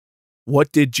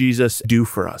What did Jesus do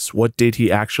for us? What did he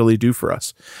actually do for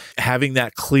us? Having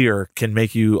that clear can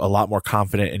make you a lot more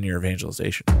confident in your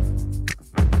evangelization.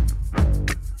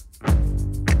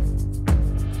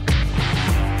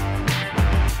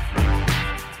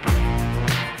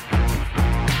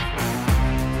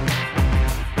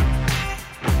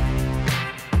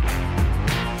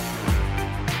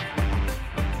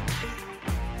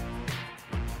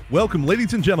 Welcome,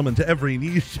 ladies and gentlemen, to Every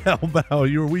Knee Shall Bow,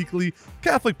 your weekly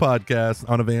Catholic podcast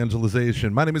on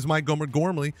evangelization. My name is Mike Gomer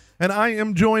Gormley, and I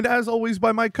am joined, as always,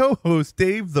 by my co-host,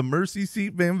 Dave the Mercy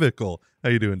Seat Van Vickle. How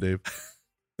you doing, Dave?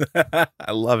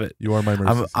 I love it. You are my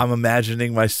mercy seat. I'm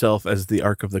imagining myself as the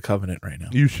Ark of the Covenant right now.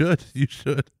 You should. You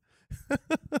should.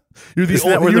 You're the Isn't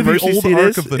that old, where you're the the mercy old seat Ark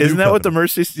is? of the Isn't New that what the Covenant.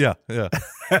 mercy seat? Yeah.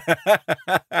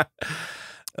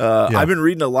 I've been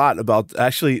reading a lot about,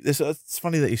 actually, it's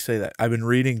funny that you say that. I've been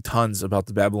reading tons about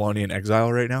the Babylonian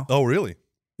exile right now. Oh, really?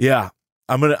 Yeah.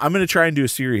 I'm gonna try and do a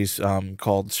series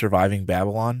called Surviving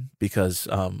Babylon, because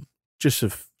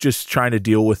just trying to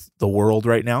deal with the world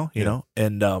right now, you know?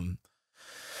 And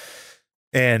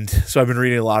so I've been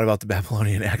reading a lot about the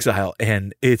Babylonian exile,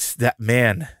 and it's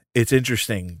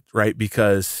interesting, right?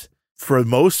 Because for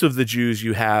most of the Jews,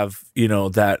 you have,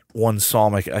 that one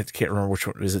psalm, I can't remember which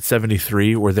one, is it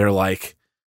 73, where they're like,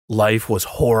 life was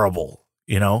horrible,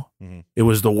 Mm-hmm. It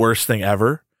was the worst thing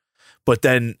ever. But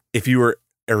then if you were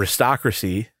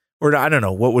aristocracy, or I don't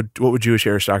know, what would Jewish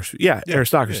aristocracy? Yeah,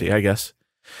 aristocracy, yeah. I guess.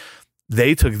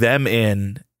 They took them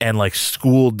in and like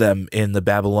schooled them in the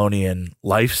Babylonian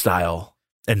lifestyle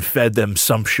and fed them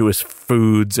sumptuous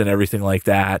foods and everything like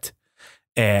that.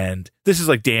 And this is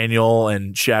like Daniel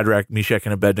and Shadrach, Meshach,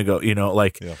 and Abednego, they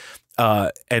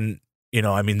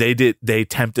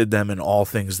tempted them in all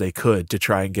things they could to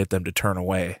try and get them to turn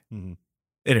away. Mm-hmm.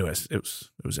 Anyways, it was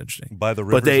interesting. By the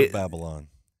rivers of Babylon.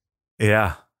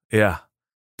 Yeah.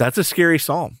 That's a scary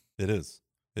psalm. It is.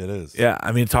 Yeah,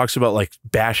 I mean, it talks about like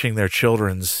bashing their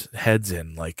children's heads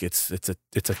in. Like it's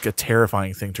like a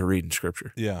terrifying thing to read in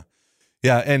Scripture. Yeah.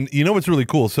 Yeah, and you know what's really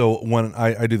cool? So when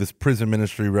I do this prison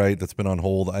ministry, right, that's been on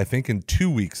hold, I think in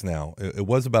 2 weeks now, it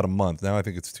was about a month. Now I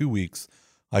think it's 2 weeks,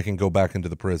 I can go back into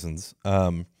the prisons.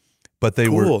 But they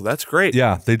were... Cool, that's great.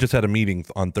 Yeah, they just had a meeting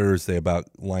on Thursday about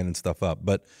lining stuff up.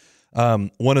 But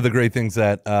one of the great things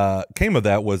that came of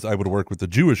that was I would work with the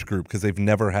Jewish group, because they've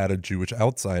never had a Jewish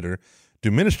outsider do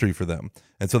ministry for them.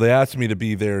 And so they asked me to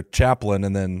be their chaplain,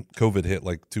 and then COVID hit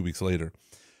like 2 weeks later.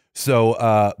 So,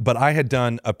 but I had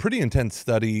done a pretty intense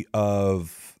study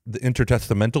of the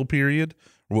intertestamental period,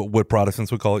 what Protestants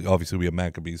would call it. Obviously, we have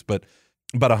Maccabees, but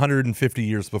about 150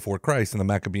 years before Christ and the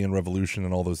Maccabean Revolution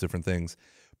and all those different things.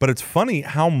 But it's funny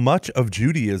how much of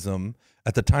Judaism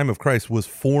at the time of Christ was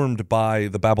formed by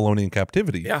the Babylonian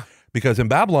captivity. Yeah. Because in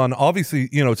Babylon, obviously,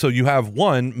 so you have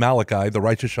one, Malachi, the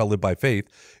righteous shall live by faith.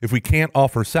 If we can't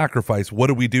offer sacrifice, what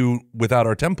do we do without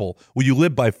our temple? Well, you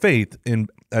live by faith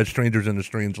as strangers in a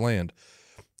strange land.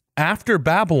 After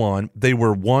Babylon, they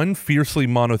were one, fiercely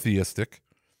monotheistic,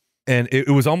 and it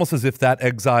was almost as if that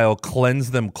exile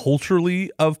cleansed them culturally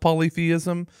of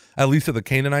polytheism, at least of the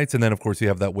Canaanites. And then, of course, you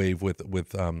have that wave with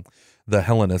the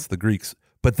Hellenists, the Greeks.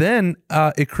 But then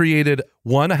it created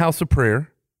one, a house of prayer.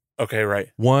 Okay, right.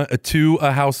 Two,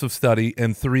 a house of study,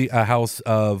 and three, a house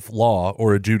of law,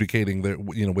 or adjudicating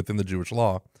within the Jewish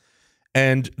law.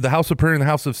 And the house of prayer and the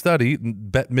house of study,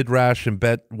 Bet Midrash and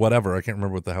Bet whatever, I can't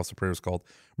remember what the house of prayer is called,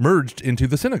 merged into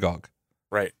the synagogue.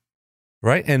 Right.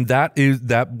 And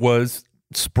that was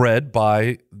spread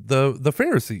by the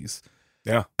Pharisees.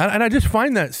 Yeah. And I just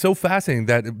find that so fascinating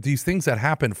that these things that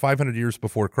happened 500 years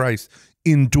before Christ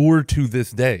endure to this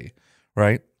day,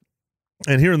 right?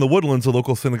 And here in the Woodlands, the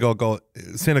local synagogue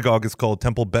is called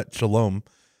Temple Bet Shalom,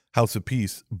 House of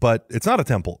Peace, but it's not a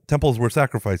temple. Temples where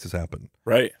sacrifices happen.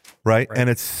 Right.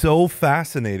 And it's so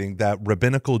fascinating that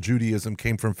rabbinical Judaism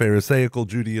came from Pharisaical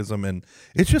Judaism, and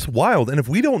it's just wild. And if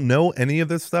we don't know any of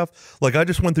this stuff, like I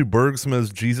just went through Bergsma's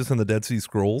Jesus and the Dead Sea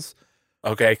Scrolls.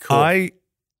 Okay, cool.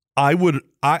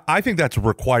 I think that's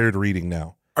required reading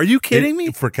now. Are you kidding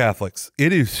me? For Catholics.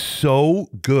 It is so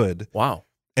good. Wow.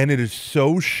 And it is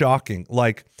so shocking.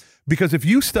 Because if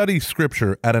you study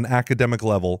Scripture at an academic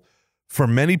level, for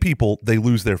many people, they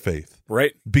lose their faith.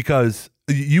 Right. Because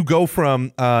you go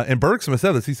from, and Bergsma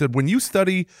said this, he said, when you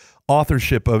study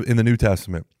authorship in the New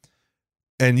Testament,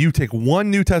 and you take one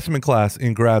New Testament class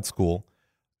in grad school,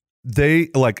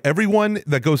 everyone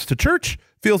that goes to church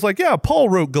feels like, yeah, Paul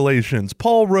wrote Galatians,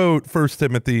 Paul wrote 1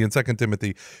 Timothy and 2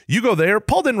 Timothy. You go there,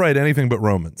 Paul didn't write anything but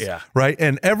Romans. Yeah. Right?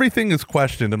 And everything is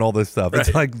questioned and all this stuff. Right.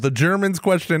 It's like the Germans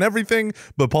question everything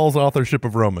but Paul's authorship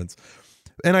of Romans.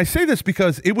 And I say this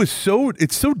because it's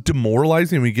so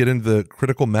demoralizing when we get into the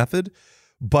critical method,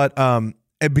 but and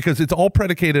because it's all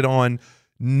predicated on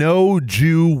no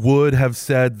Jew would have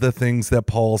said the things that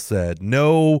Paul said.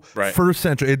 No first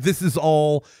century. This is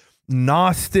all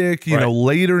Gnostic, you know,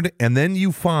 later. And then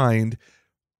you find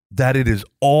that it is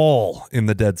all in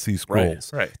the Dead Sea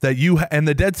Scrolls. Right. That and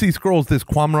the Dead Sea Scrolls, this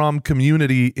Qumran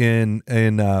community in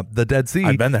the Dead Sea,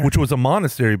 I've been there. which was a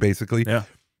monastery basically. Yeah.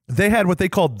 They had what they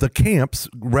called the camps,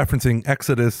 referencing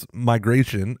Exodus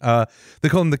migration. They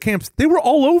called them the camps. They were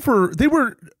all over. They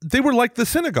were like the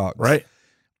synagogues, Right.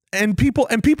 And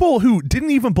people who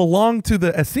didn't even belong to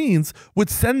the Essenes would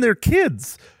send their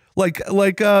kids. Like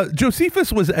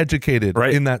Josephus was educated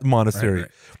in that monastery.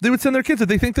 Right. They would send their kids.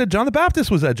 They think that John the Baptist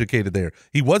was educated there.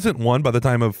 He wasn't one by the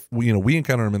time of we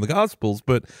encounter him in the Gospels.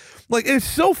 But like it's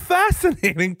so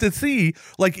fascinating to see.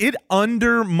 Like it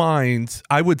undermines,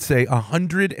 I would say,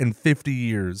 150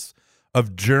 years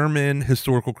of German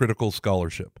historical critical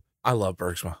scholarship. I love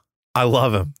Bergsma. I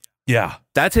love him. Yeah,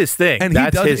 that's his thing. And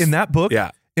that's he does in that book.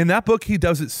 Yeah, in that book he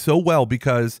does it so well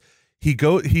because. He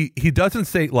doesn't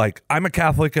say like I'm a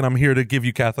Catholic and I'm here to give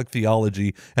you Catholic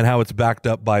theology and how it's backed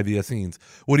up by the Essenes.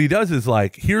 What he does is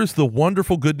like here's the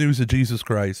wonderful good news of Jesus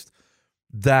Christ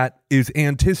that is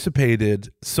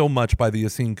anticipated so much by the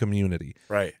Essene community.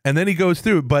 Right. And then he goes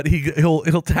through, but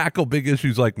he'll tackle big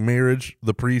issues like marriage,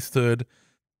 the priesthood,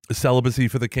 celibacy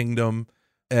for the kingdom,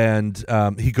 and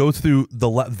he goes through the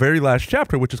very last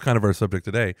chapter, which is kind of our subject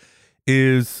today,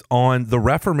 is on the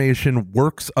Reformation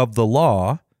works of the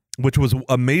law, which was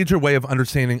a major way of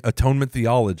understanding atonement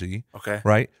theology. Okay.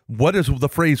 Right? What does the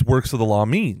phrase works of the law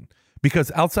mean? Because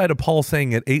outside of Paul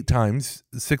saying it 8 times,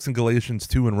 6 in Galatians,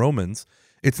 2 in Romans,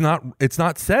 it's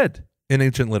not said in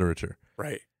ancient literature.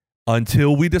 Right.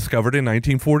 Until we discovered in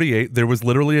 1948, there was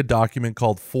literally a document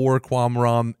called For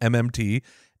Qumran MMT,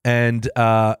 and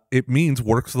it means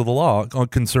works of the law,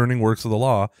 concerning works of the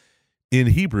law. In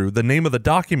Hebrew, the name of the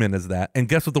document is that. And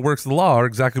guess what the works of the law are?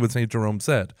 Exactly what St. Jerome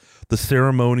said. The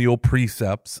ceremonial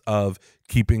precepts of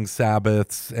keeping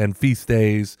Sabbaths and feast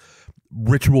days,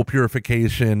 ritual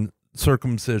purification,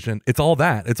 circumcision. It's all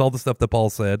that. It's all the stuff that Paul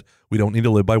said. We don't need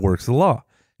to live by works of the law.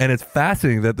 And it's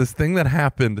fascinating that this thing that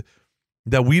happened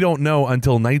that we don't know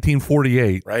until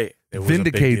 1948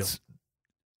 vindicates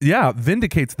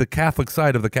the Catholic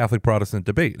side of the Catholic Protestant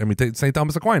debate. I mean, take St.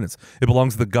 Thomas Aquinas. It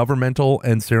belongs to the governmental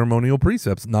and ceremonial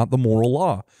precepts, not the moral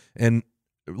law. And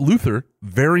Luther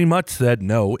very much said,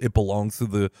 no, it belongs to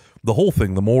the whole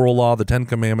thing, the moral law, the 10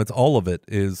 Commandments, all of it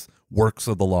is works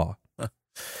of the law.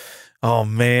 Oh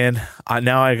man,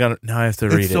 now I have to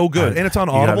read it. It's so good, and it's on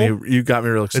Audible. You got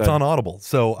me real excited. It's on Audible,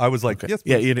 so I was like, yes,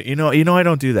 yeah. You know, I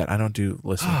don't do that. I don't do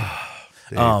listening.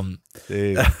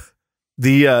 Dave.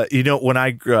 When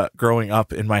I growing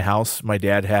up in my house, my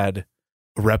dad had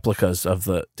replicas of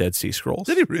the Dead Sea Scrolls.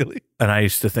 Did he really? And I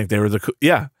used to think they were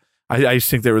I used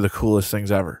to think they were the coolest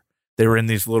things ever. They were in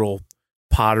these little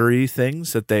pottery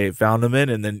things that they found them in,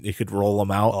 and then you could roll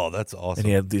them out. Oh, that's awesome. And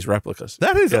he had these replicas.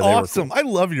 That is awesome. Cool. I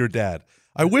love your dad.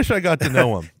 I wish I got to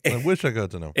know him. I wish I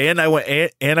got to know him.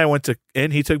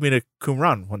 And he took me to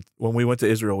Qumran when we went to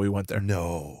Israel. We went there.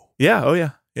 No. Yeah. Oh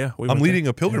yeah. Yeah. I'm leading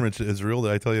a pilgrimage to Israel.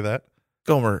 Did I tell you that?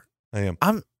 Gomer, I am.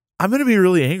 I'm going to be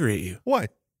really angry at you. Why?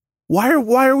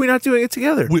 Why are we not doing it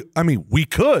together? We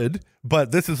could,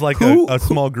 but this is like a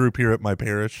small group here at my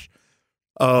parish.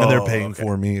 Oh, and they're paying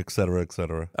for me, et cetera, et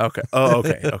cetera. Okay. Oh,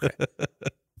 okay. Okay.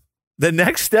 The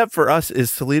next step for us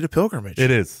is to lead a pilgrimage. It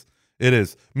is.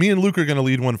 Me and Luke are going to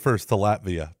lead one first to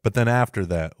Latvia, but then after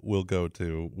that, we'll go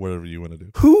to whatever you want to do.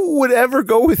 Who would ever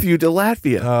go with you to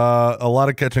Latvia? A lot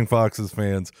of Catching Foxes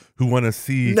fans who want to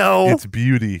see its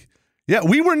beauty. Yeah,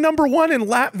 we were number 1 in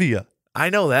Latvia. I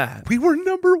know that. We were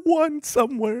number 1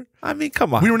 somewhere. I mean,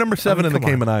 come on. We were number 7 in the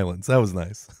Cayman Islands. That was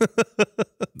nice.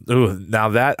 Ooh, now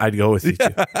that I'd go with you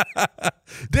too.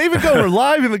 David Gomer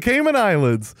live in the Cayman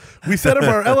Islands. We set up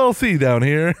our LLC down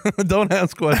here. Don't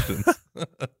ask questions.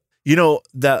 You know,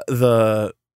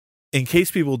 in case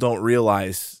people don't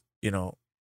realize,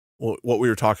 what we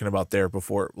were talking about there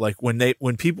before, like when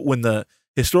the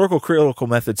historical critical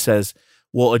method says,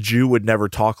 well, a Jew would never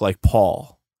talk like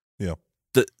Paul. Yeah.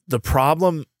 The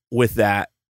problem with that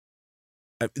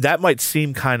might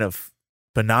seem kind of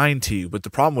benign to you, but the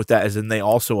problem with that is then they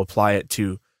also apply it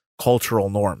to cultural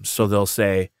norms. So they'll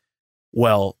say,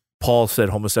 well, Paul said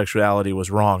homosexuality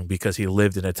was wrong because he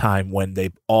lived in a time when they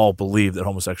all believed that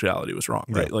homosexuality was wrong,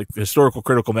 right? Yeah. Like the historical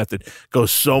critical method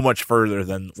goes so much further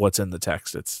than what's in the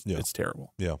text. It's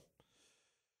terrible. Yeah.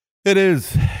 It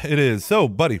is. So,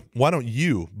 buddy, why don't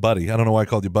you, buddy? I don't know why I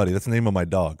called you buddy. That's the name of my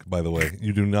dog, by the way.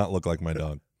 You do not look like my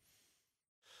dog.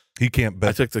 He can't I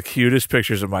bet. took the cutest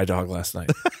pictures of my dog last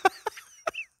night.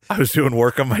 I was doing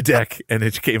work on my deck, and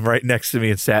it came right next to me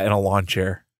and sat in a lawn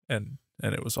chair, and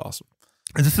it was awesome.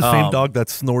 Is this the same dog that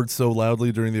snored so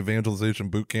loudly during the evangelization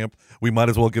boot camp? We might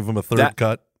as well give him a third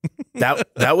cut.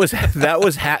 That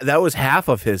was half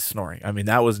of his snoring. I mean,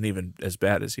 that wasn't even as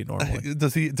bad as he normally.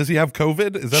 Does he have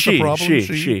COVID? Is that the problem?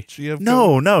 She have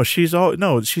COVID?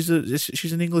 No.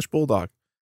 She's an English bulldog.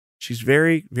 She's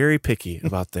very, very picky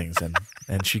about things,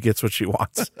 and she gets what she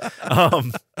wants.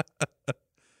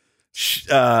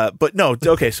 But no,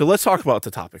 okay. So let's talk about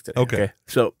the topic today. Okay.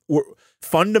 So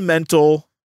fundamental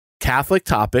Catholic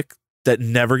topic that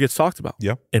never gets talked about.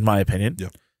 Yeah. In my opinion. Yeah.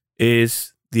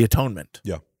 Is the atonement.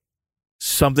 Yeah.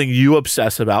 Something you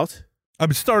obsess about.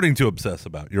 I'm starting to obsess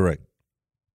about. You're right.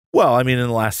 Well, I mean, in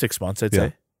the last 6 months, I'd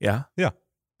say. Yeah. Yeah.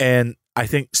 And I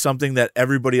think something that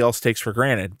everybody else takes for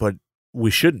granted, but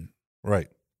we shouldn't. Right.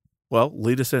 Well,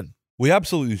 lead us in. We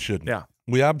absolutely shouldn't. Yeah.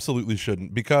 We absolutely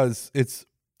shouldn't, because it's,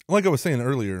 like I was saying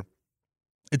earlier,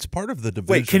 it's part of the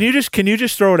division. Wait, can you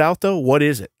just throw it out though? What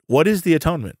is it? What is the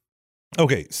atonement?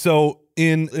 Okay, so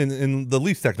in the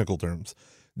least technical terms,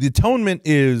 the atonement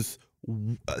is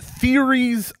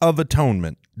theories of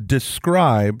atonement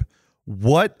describe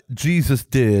what Jesus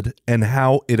did and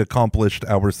how it accomplished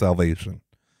our salvation.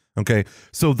 Okay,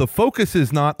 so the focus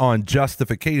is not on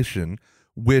justification,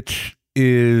 which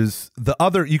is the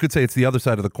other, you could say it's the other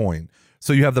side of the coin.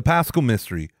 So you have the Paschal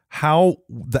mystery, how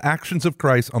the actions of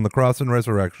Christ on the cross and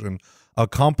resurrection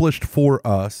accomplished for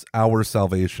us our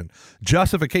salvation.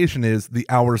 Justification is the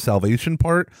our salvation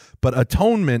part, but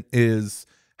atonement is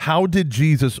how did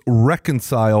Jesus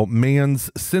reconcile man's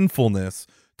sinfulness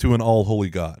to an all-holy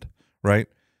God, right?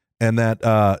 And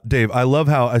that, Dave, I love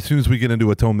how as soon as we get into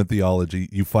atonement theology,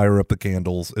 you fire up the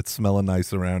candles. It's smelling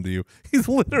nice around you. He's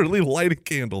literally lighting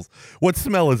candles. What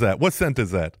smell is that? What scent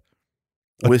is that?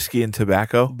 Whiskey and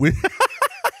tobacco.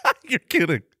 You're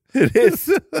kidding. It is.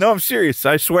 No, I'm serious.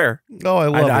 I swear. Oh, I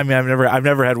love it. I mean, I've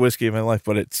never had whiskey in my life,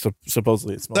 but it's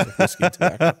supposedly it smells like whiskey and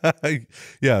tobacco.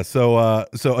 Yeah. So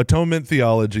atonement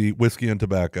theology, whiskey and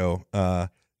tobacco.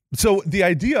 So the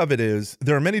idea of it is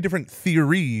there are many different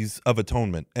theories of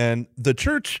atonement, and the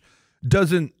church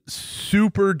doesn't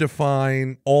super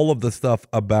define all of the stuff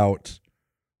about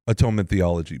atonement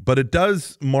theology, but it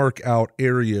does mark out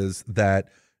areas that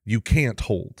you can't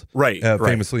hold. Right.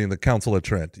 Famously in the Council of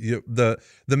Trent. The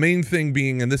main thing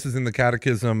being, and this is in the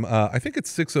Catechism, I think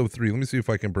it's 603. Let me see if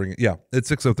I can bring it. Yeah, it's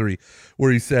 603,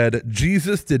 where he said,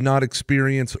 Jesus did not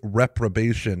experience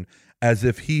reprobation as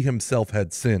if he himself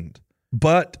had sinned.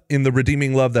 But in the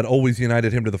redeeming love that always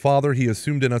united him to the Father, he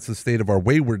assumed in us the state of our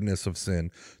waywardness of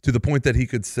sin, to the point that he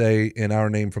could say in our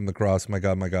name from the cross, my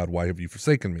God, why have you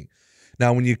forsaken me?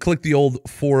 Now, when you click the old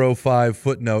 405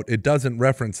 footnote, it doesn't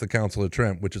reference the Council of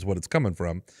Trent, which is what it's coming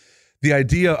from. The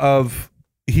idea of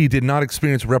he did not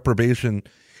experience reprobation,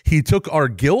 he took our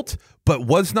guilt, but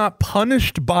was not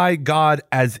punished by God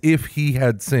as if he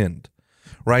had sinned,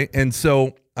 right? And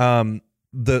so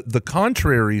the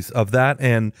contraries of that,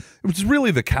 and which is really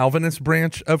the Calvinist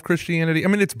branch of Christianity. I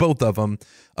mean, it's both of them,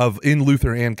 in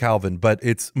Luther and Calvin, but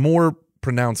it's more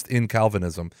pronounced in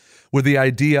Calvinism, where the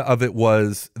idea of it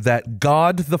was that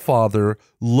God the Father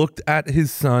looked at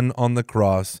his Son on the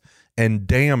cross and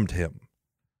damned him.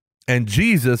 And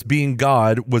Jesus, being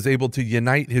God, was able to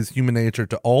unite his human nature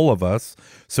to all of us,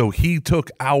 so he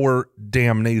took our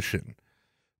damnation.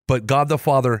 But God the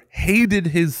Father hated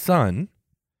his Son,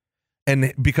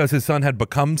 and because his Son had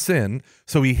become sin,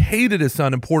 so he hated his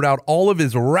Son and poured out all of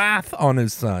his wrath on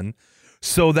his Son,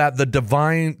 so that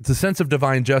the sense of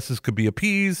divine justice could be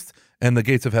appeased and the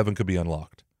gates of heaven could be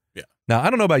unlocked. Yeah. Now, I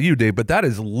don't know about you, Dave, but that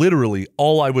is literally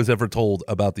all I was ever told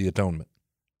about the atonement.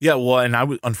 Yeah, well,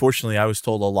 and unfortunately, I was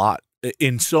told a lot.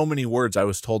 In so many words, I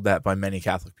was told that by many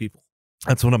Catholic people.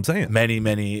 That's what I'm saying. Many,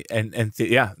 many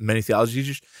theology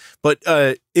teachers. But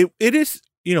it is,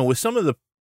 with some of the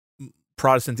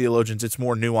Protestant theologians, it's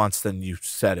more nuanced than you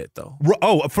said it, though.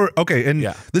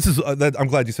 This is I'm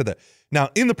glad you said that. Now,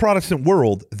 in the Protestant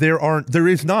world, there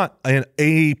is not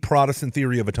a Protestant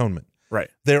theory of atonement. Right.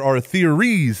 There are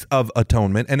theories of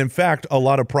atonement, and in fact, a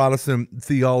lot of Protestant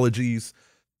theologies,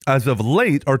 as of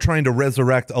late, are trying to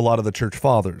resurrect a lot of the Church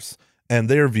Fathers and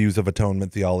their views of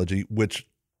atonement theology, which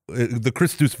the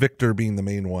Christus Victor being the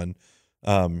main one.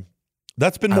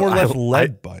 That's been more or less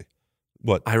led by.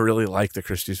 What? I really like the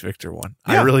Christus Victor one.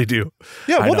 Yeah. I really do.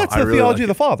 Yeah, well, that's the theology of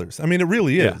the fathers. I mean, it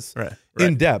really is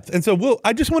in depth. And so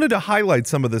I just wanted to highlight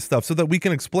some of this stuff so that we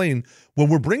can explain when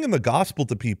we're bringing the gospel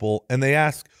to people and they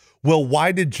ask, well,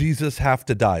 why did Jesus have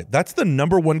to die? That's the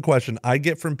number one question I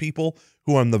get from people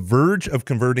who are on the verge of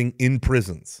converting in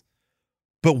prisons.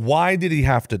 But why did he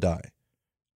have to die?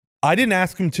 I didn't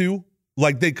ask him to,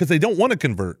 because they don't want to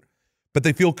convert, but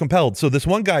they feel compelled. So this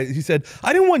one guy, he said,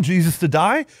 I didn't want Jesus to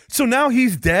die. So now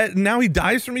he's dead. And now he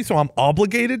dies for me. So I'm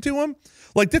obligated to him.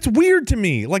 That's weird to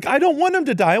me. I don't want him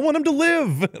to die. I want him to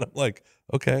live. And I'm like,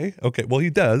 okay. Well, he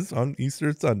does on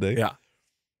Easter Sunday. Yeah.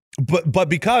 But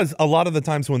because a lot of the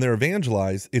times when they're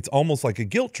evangelized, it's almost like a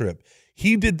guilt trip.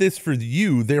 He did this for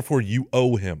you, therefore you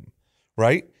owe him,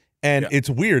 right? And it's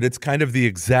weird. It's kind of the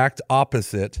exact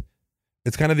opposite.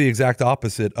 It's kind of the exact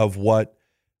opposite of what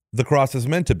the cross is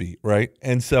meant to be, right?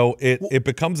 And so it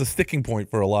becomes a sticking point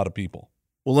for a lot of people.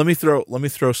 Well, let me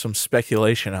throw some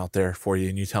speculation out there for you,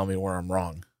 and you tell me where I'm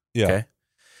wrong. Yeah. Okay.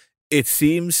 It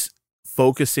seems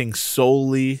focusing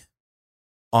solely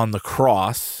on the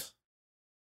cross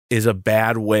is a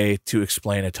bad way to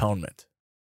explain atonement.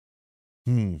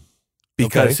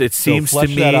 Because it seems flesh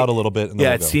to me that out a little bit.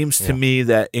 It seems to me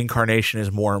that incarnation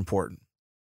is more important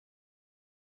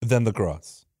than the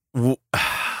cross.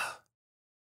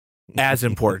 As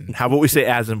important. How about we say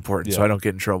as important so I don't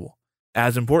get in trouble?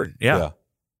 As important. Yeah.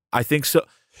 I think so.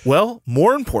 Well,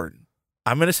 more important.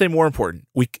 I'm going to say more important.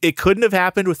 It couldn't have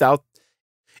happened without.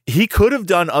 He could have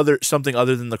done something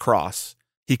other than the cross.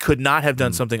 He could not have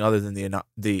done something other than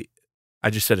the. I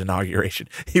just said inauguration.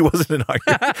 He wasn't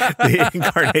inaugurated. The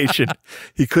incarnation.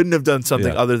 He couldn't have done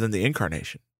something other than the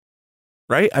incarnation,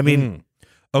 right? I mean,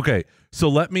 okay. So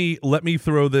let me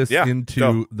throw this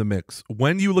into the mix.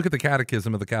 When you look at the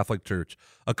Catechism of the Catholic Church,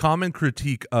 a common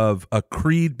critique of a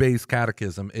creed-based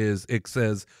catechism is it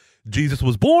says Jesus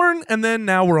was born, and then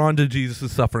now we're on to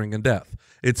Jesus' suffering and death.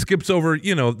 It skips over,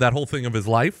 that whole thing of his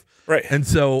life. Right. And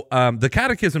so the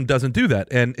Catechism doesn't do that.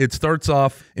 And it starts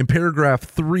off in paragraph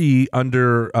 3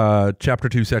 under chapter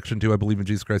 2, section 2, I believe in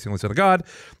Jesus Christ, the only Son of God.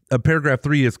 Paragraph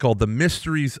 3 is called The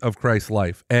Mysteries of Christ's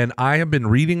Life. And I have been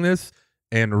reading this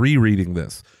and rereading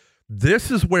this.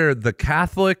 This is where the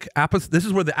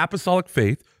apostolic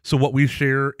faith, so what we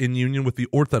share in union with the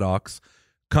Orthodox,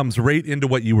 comes right into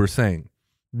what you were saying.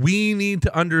 We need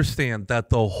to understand that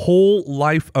the whole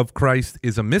life of Christ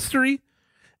is a mystery,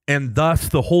 and thus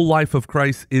the whole life of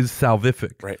Christ is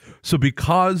salvific. Right. So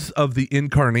because of the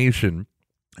incarnation,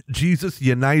 Jesus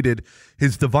united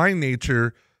his divine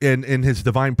nature and his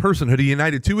divine personhood. He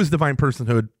united to his divine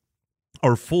personhood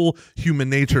our full human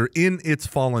nature in its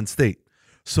fallen state.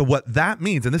 So what that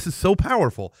means, and this is so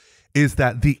powerful, is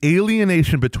that the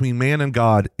alienation between man and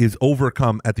God is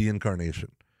overcome at the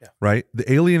incarnation. Yeah. Right?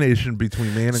 The alienation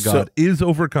between man and God is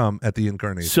overcome at the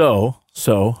incarnation. So,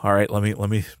 all right, let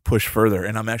me push further,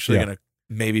 and I'm actually going to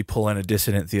maybe pull in a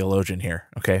dissident theologian here,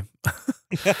 okay?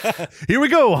 Here we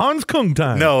go, Hans Kung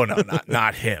time. No,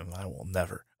 not him. I will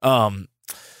never.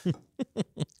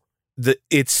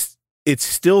 It's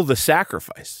still the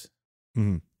sacrifice.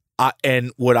 Mm-hmm.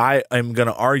 And what I am going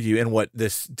to argue, and what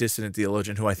this dissident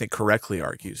theologian, who I think correctly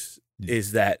argues,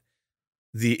 is that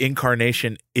the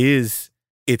incarnation is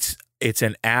it's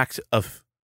an act of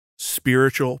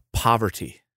spiritual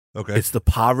poverty. Okay. It's the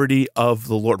poverty of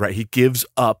the Lord, right? He gives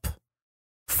up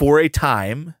for a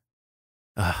time.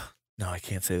 No, I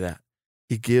can't say that.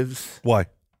 He gives. Why?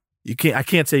 I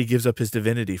can't say he gives up his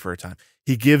divinity for a time.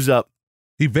 He gives up.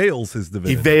 He veils his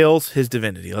divinity. He veils his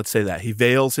divinity. Let's say that. He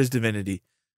veils his divinity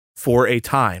for a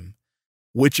time,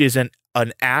 which is an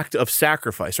act of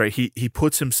sacrifice, right? He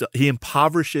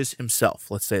impoverishes himself.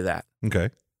 Let's say that. Okay.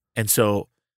 And so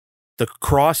the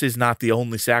cross is not the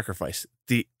only sacrifice.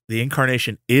 The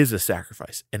incarnation is a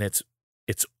sacrifice, and it's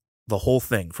the whole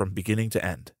thing from beginning to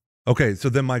end. Okay, so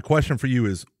then my question for you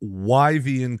is, why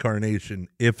the incarnation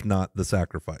if not the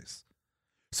sacrifice?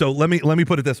 So let me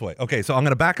put it this way. Okay, so I'm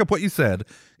going to back up what you said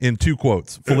in 2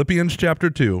 quotes. Philippians chapter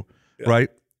 2, right?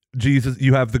 Jesus,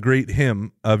 you have the great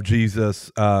hymn of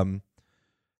Jesus,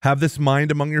 have this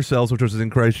mind among yourselves, which was in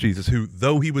Christ Jesus, who,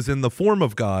 though he was in the form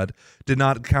of God, did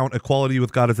not count equality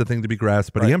with God as a thing to be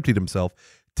grasped, but he emptied himself,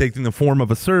 taking the form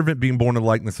of a servant, being born in the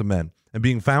likeness of men. And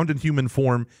being found in human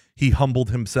form, he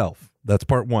humbled himself. That's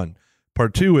part 1.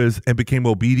 Part 2 is, and became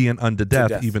obedient unto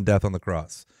death, even death on the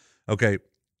cross. Okay.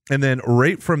 And then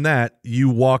right from that, you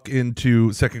walk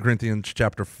into 2 Corinthians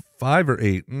chapter 5 or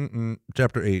 8,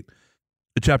 chapter 8.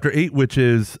 Chapter 8, which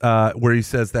is where he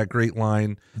says that great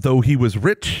line, though he was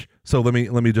rich. So let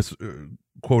me just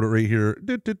quote it right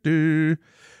here.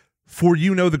 For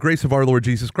you know the grace of our Lord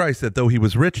Jesus Christ, that though he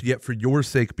was rich, yet for your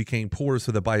sake became poor,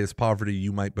 so that by his poverty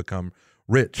you might become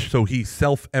rich. So he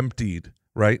self-emptied,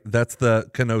 right? That's the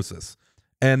kenosis.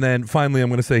 And then finally, I'm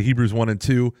going to say Hebrews 1 and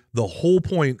 2. The whole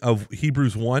point of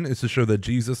Hebrews 1 is to show that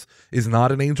Jesus is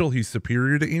not an angel. He's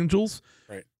superior to angels.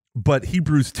 Right. But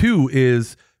Hebrews 2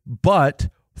 is, but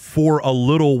for a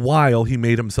little while he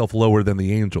made himself lower than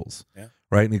the angels. Yeah.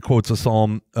 Right? And he quotes a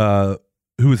psalm,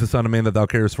 who is the son of man that thou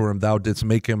carest for him? Thou didst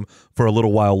make him for a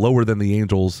little while lower than the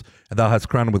angels, and thou hast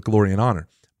crowned him with glory and honor.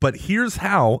 But here's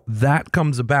how that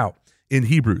comes about in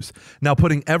Hebrews. Now,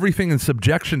 putting everything in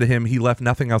subjection to him, he left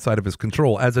nothing outside of his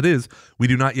control. As it is, we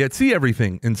do not yet see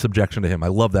everything in subjection to him. I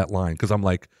love that line because I'm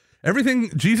like,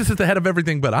 everything, Jesus is the head of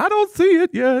everything, but I don't see it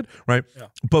yet, right? Yeah.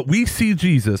 But we see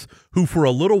Jesus, who for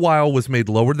a little while was made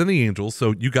lower than the angels.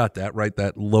 So you got that, right?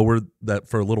 That lower, that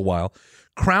for a little while,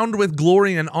 crowned with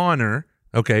glory and honor.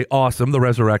 Okay, awesome. The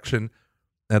resurrection,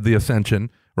 the ascension,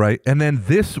 right? And then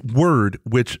this word,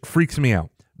 which freaks me out,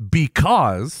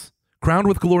 because, crowned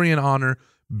with glory and honor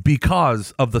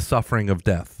because of the suffering of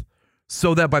death,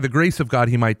 so that by the grace of God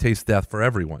he might taste death for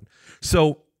everyone.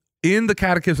 So in the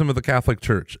Catechism of the Catholic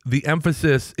Church, the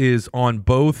emphasis is on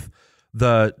both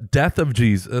the death of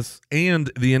Jesus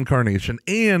and the incarnation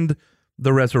and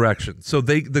the resurrection. So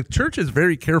the church is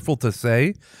very careful to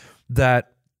say that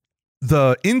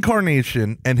the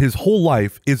incarnation and his whole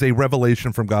life is a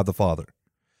revelation from God the Father.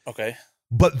 Okay.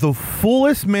 But the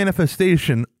fullest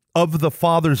manifestation of the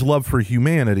Father's love for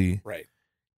humanity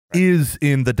is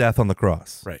in the death on the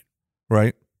cross.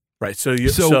 Right. So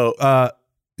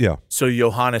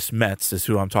Johannes Metz is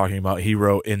who I'm talking about. He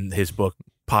wrote in his book,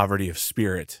 Poverty of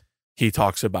Spirit, he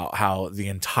talks about how the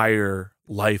entire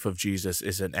life of Jesus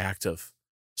is an act of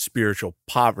spiritual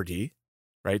poverty,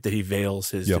 right? That he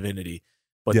veils his divinity,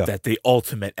 but that the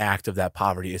ultimate act of that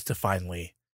poverty is to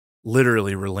finally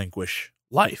literally relinquish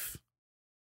life,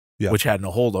 which had no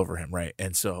hold over him, right?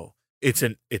 And so it's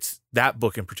that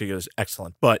book in particular is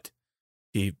excellent, but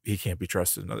he can't be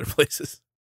trusted in other places.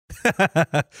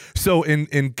 So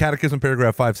in Catechism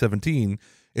paragraph 517,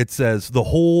 it says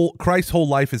Christ's whole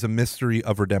life is a mystery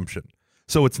of redemption.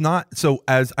 So it's not, so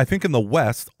as I think in the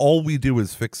West, all we do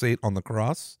is fixate on the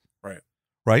cross.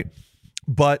 Right.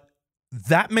 But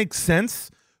that makes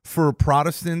sense for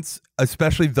Protestants,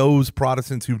 especially those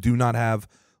Protestants who do not have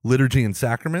liturgy and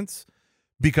sacraments,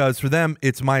 because for them,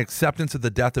 it's my acceptance of the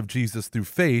death of Jesus through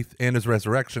faith and his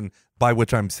resurrection by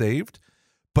which I'm saved.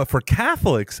 But for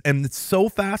Catholics, and it's so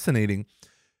fascinating,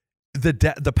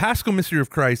 the Paschal mystery of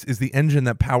Christ is the engine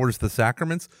that powers the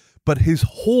sacraments, but his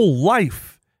whole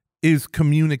life is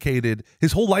communicated.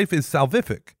 His whole life is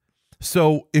salvific.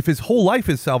 So if his whole life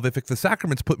is salvific, the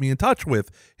sacraments put me in touch with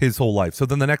his whole life. So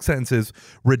then the next sentence is,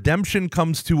 redemption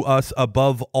comes to us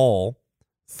above all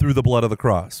through the blood of the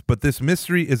cross. But this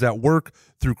mystery is at work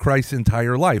through Christ's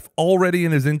entire life, already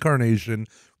in his incarnation,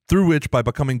 through which, by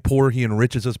becoming poor, he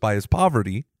enriches us by his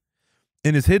poverty.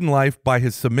 In his hidden life, by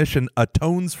his submission,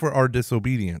 atones for our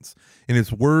disobedience. In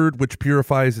his word, which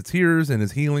purifies its hearers, in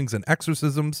his healings and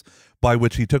exorcisms, by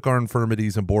which he took our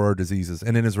infirmities and bore our diseases.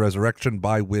 And in his resurrection,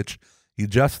 by which he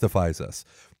justifies us.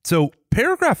 So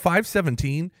paragraph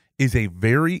 517 is a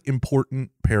very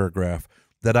important paragraph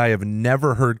that I have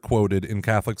never heard quoted in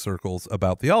Catholic circles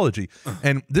about theology.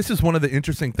 And this is one of the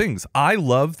interesting things. I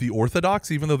love the Orthodox,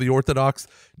 even though the Orthodox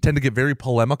tend to get very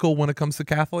polemical when it comes to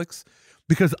Catholics,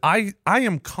 because I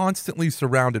am constantly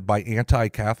surrounded by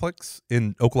anti-Catholics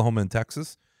in Oklahoma and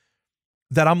Texas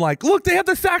that I'm like, look, they have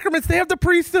the sacraments, they have the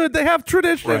priesthood, they have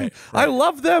tradition. Right. I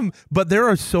love them. But there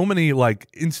are so many like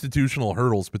institutional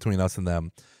hurdles between us and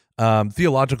them,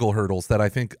 theological hurdles that I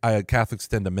think Catholics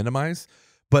tend to minimize.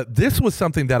 But this was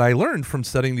something that I learned from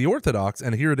studying the Orthodox,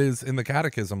 and here it is in the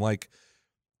Catechism. Like,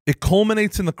 it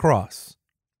culminates in the cross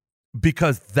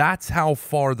because that's how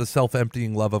far the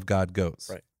self-emptying love of God goes.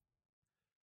 Right.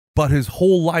 But his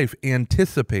whole life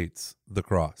anticipates the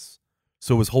cross.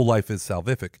 So his whole life is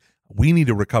salvific. We need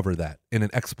to recover that in an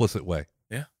explicit way.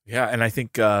 Yeah. Yeah. And I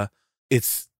think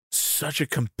it's such a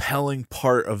compelling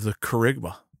part of the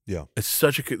Kerygma. Yeah. It's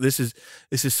such a, this is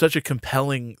such a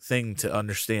compelling thing to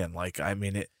understand. Like, I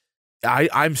mean,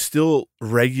 I'm still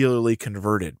regularly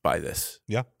converted by this.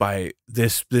 Yeah. By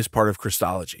this part of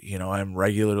Christology. You know, I'm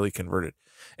regularly converted.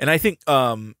 And I think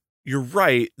you're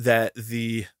right that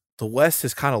the West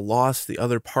has kind of lost the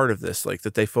other part of this, like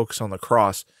that they focus on the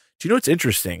cross. Do you know what's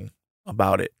interesting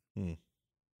about it?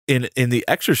 In the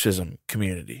exorcism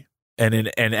community and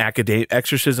in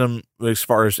exorcism, as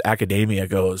far as academia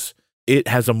goes, it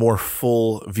has a more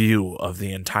full view of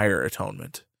the entire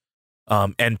atonement,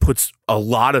 and puts a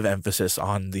lot of emphasis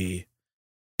on the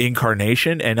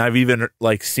incarnation. And I've even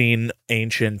like seen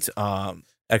ancient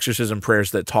exorcism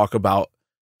prayers that talk about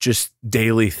just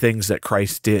daily things that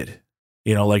Christ did.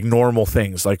 You know, like normal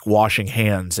things like washing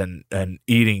hands and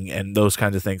eating and those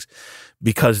kinds of things,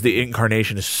 because the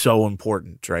incarnation is so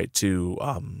important, right? To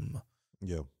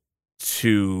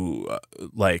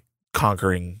like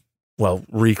conquering,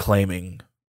 reclaiming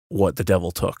what the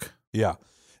devil took. Yeah.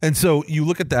 And so you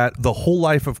look at that, the whole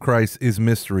life of Christ is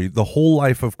mystery. The whole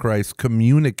life of Christ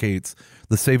communicates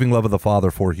the saving love of the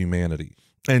Father for humanity.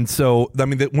 And so, I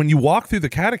mean, that when you walk through the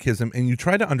catechism and you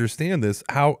try to understand this,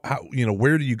 how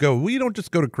where do you go? Well, you don't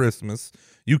just go to Christmas.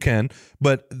 You can,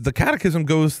 but the catechism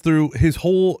goes through his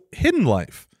whole hidden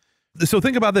life. So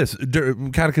think about this,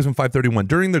 Catechism 531.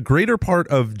 During the greater part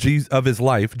of his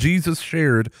life, Jesus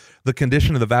shared the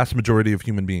condition of the vast majority of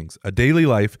human beings, a daily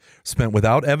life spent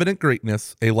without evident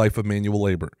greatness, a life of manual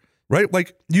labor, right?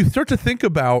 Like you start to think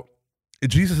about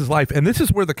Jesus' life, and this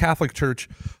is where the Catholic Church,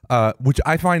 which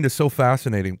I find is so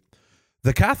fascinating,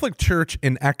 the Catholic Church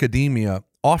in academia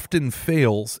often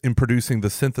fails in producing the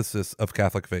synthesis of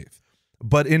Catholic faith,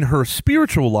 but in her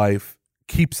spiritual life,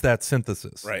 keeps that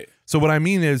synthesis. Right. So what I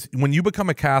mean is when you become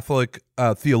a Catholic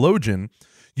theologian,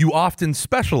 you often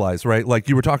specialize, right? Like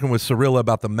you were talking with Cyrilla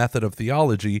about the method of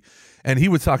theology, and he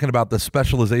was talking about the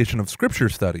specialization of scripture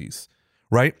studies,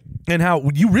 right? And how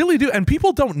you really do, and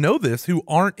people don't know this who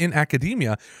aren't in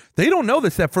academia. They don't know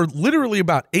this, that for literally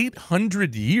about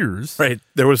 800 years, right,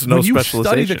 there was no when you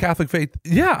specialization. study the Catholic faith.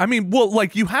 Yeah, I mean, well,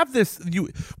 like you have this,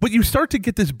 but you start to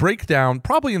get this breakdown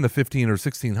probably in the 15 or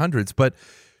 1600s, but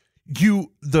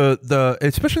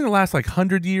especially in the last like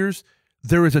 100 years,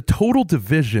 there is a total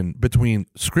division between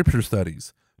scripture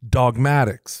studies,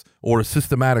 dogmatics or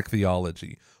systematic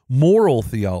theology, moral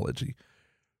theology.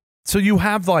 So you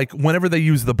have like whenever they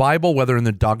use the Bible, whether in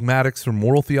the dogmatics or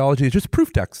moral theology, it's just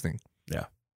proof texting. Yeah.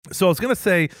 So I was going to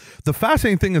say the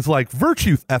fascinating thing is like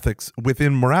virtue ethics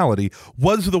within morality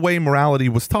was the way morality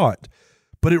was taught,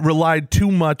 but it relied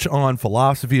too much on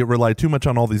philosophy. It relied too much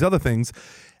on all these other things.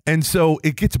 And so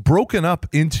it gets broken up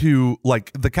into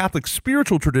like the Catholic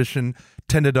spiritual tradition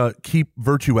tended to keep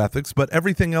virtue ethics, but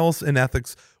everything else in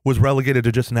ethics was relegated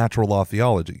to just natural law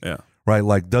theology. Yeah. Right?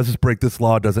 Like, does this break this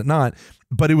law? Does it not?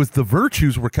 But it was the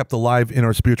virtues were kept alive in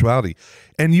our spirituality.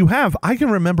 And I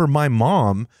can remember my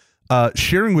mom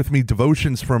sharing with me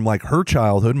devotions from like her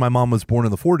childhood. My mom was born in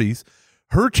the 40s.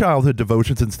 Her childhood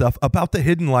devotions and stuff about the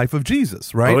hidden life of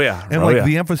Jesus, right? Oh, yeah. And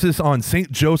the emphasis on St.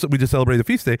 Joseph, we just celebrated the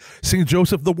feast day, St.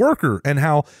 Joseph the worker, and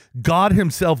how God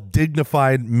himself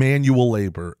dignified manual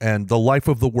labor and the life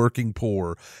of the working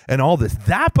poor and all this.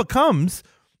 That becomes,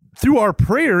 through our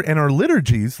prayer and our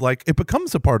liturgies, like it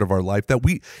becomes a part of our life that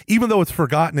we, even though it's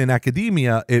forgotten in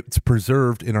academia, it's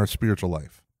preserved in our spiritual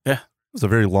life. Yeah. It's a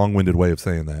very long-winded way of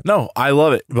saying that. No, I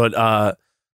love it. But,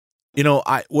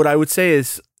 what I would say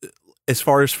is, as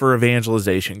far as for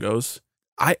evangelization goes,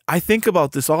 I think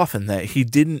about this often, that he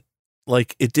didn't,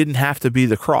 like, it didn't have to be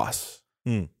the cross.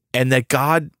 And that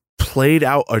God played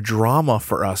out a drama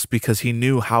for us because he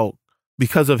knew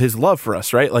because of his love for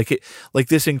us, right? Like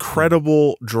this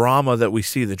incredible drama that we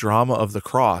see, the drama of the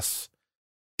cross,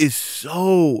 is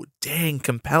so dang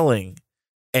compelling,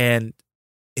 and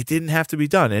it didn't have to be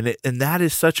done. And that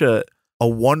is such a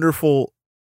wonderful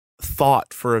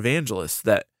thought for evangelists,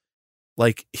 that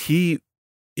like he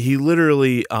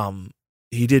literally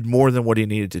he did more than what he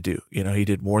needed to do. He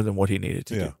did more than what he needed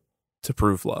to do to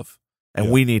prove love. And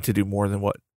we need to do more than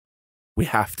what we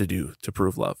have to do to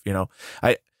prove love.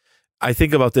 I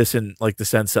think about this in like the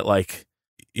sense that like,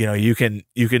 you can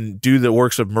do the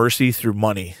works of mercy through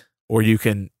money, or you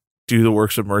can do the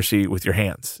works of mercy with your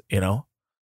hands,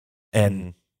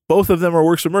 and both of them are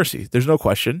works of mercy. There's no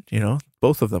question,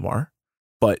 both of them are,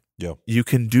 but you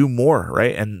can do more,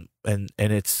 right? And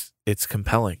it's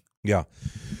compelling. Yeah.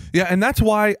 Yeah. And that's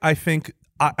why I think,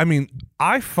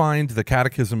 I find the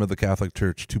Catechism of the Catholic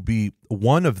Church to be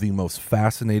one of the most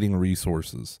fascinating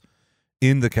resources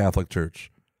in the Catholic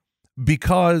Church,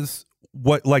 because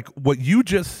what you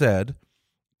just said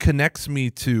connects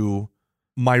me to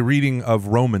my reading of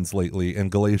Romans lately and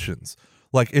Galatians.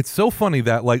 Like, it's so funny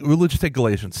that, like, let's just take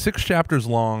Galatians, 6 chapters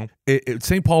long.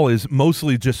 St. Paul is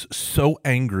mostly just so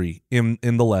angry in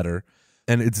the letter,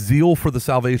 and it's zeal for the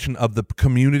salvation of the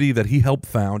community that he helped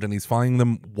found, and he's finding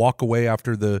them walk away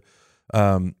after the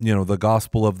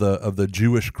gospel of the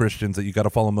Jewish Christians, that you got to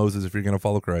follow Moses if you're going to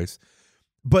follow Christ.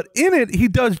 But in it, he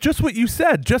does just what you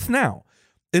said just now.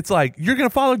 It's like, you're going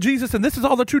to follow Jesus, and this is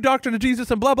all the true doctrine of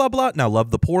Jesus, and blah, blah, blah. Now,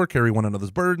 love the poor, carry one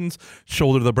another's burdens,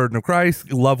 shoulder the burden of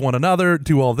Christ, love one another,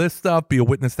 do all this stuff, be a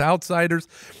witness to outsiders.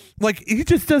 Like, he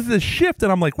just does this shift,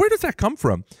 and I'm like, where does that come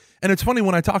from? And it's funny,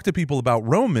 when I talk to people about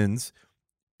Romans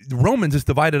is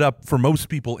divided up for most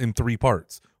people in 3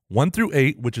 parts. 1 through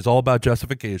 8, which is all about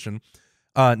justification.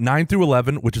 9 through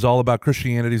 11, which is all about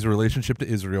Christianity's relationship to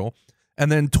Israel. And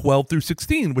then 12 through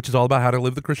 16, which is all about how to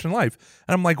live the Christian life.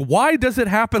 And I'm like, why does it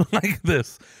happen like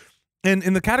this? And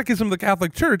in the Catechism of the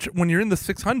Catholic Church, when you're in the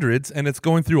 600s and it's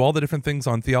going through all the different things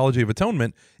on theology of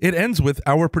atonement, it ends with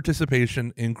our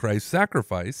participation in Christ's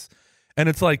sacrifice. And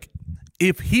it's like,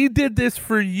 if he did this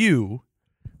for you,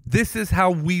 this is how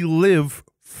we live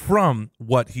from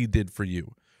what he did for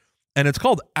you. And it's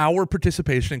called our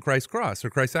participation in Christ's cross or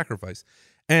Christ's sacrifice.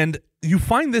 And you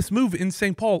find this move in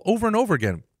St. Paul over and over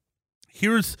again.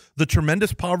 Here's the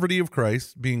tremendous poverty of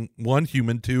Christ, being one,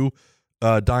 human, two,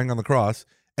 dying on the cross.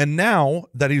 And now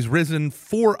that he's risen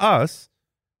for us,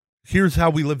 here's how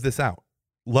we live this out.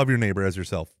 Love your neighbor as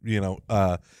yourself.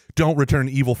 Don't return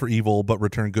evil for evil, but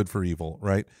return good for evil,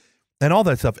 right? And all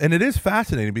that stuff. And it is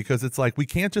fascinating because it's like we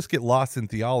can't just get lost in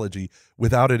theology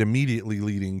without it immediately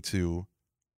leading to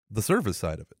the service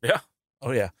side of it. Yeah.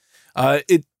 Oh, yeah.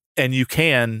 And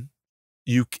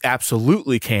you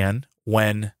absolutely can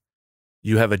when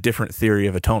you have a different theory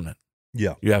of atonement.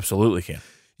 Yeah. You absolutely can.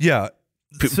 Yeah.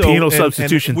 Penal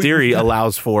substitution theory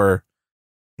allows for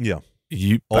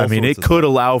it could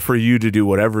allow for you to do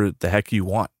whatever the heck you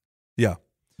want. Yeah.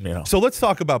 So let's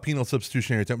talk about penal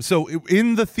substitutionary atonement. So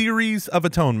in the theories of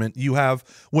atonement, you have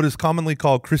what is commonly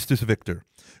called Christus Victor.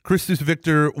 Christus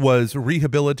Victor was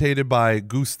rehabilitated by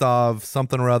Gustav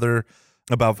something or other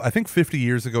about, I think, 50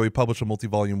 years ago. He published a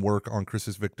multi-volume work on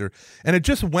Christus Victor, and it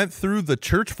just went through the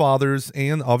church fathers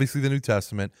and obviously the New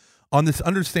Testament on this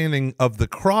understanding of the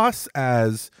cross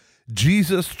as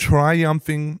Jesus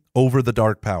triumphing over the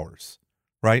dark powers,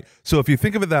 right? So if you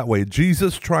think of it that way,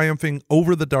 Jesus triumphing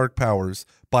over the dark powers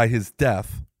by his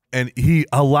death, and he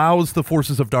allows the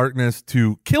forces of darkness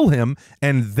to kill him,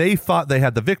 and they thought they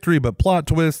had the victory, but plot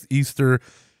twist, Easter,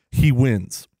 he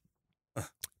wins.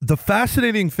 The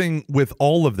fascinating thing with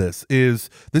all of this is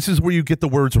where you get the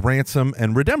words ransom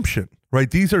and redemption, right?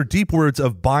 These are deep words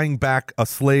of buying back a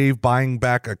slave, buying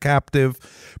back a captive.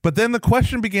 But then the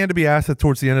question began to be asked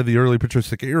towards the end of the early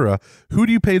patristic era, who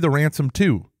do you pay the ransom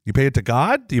to? You pay it to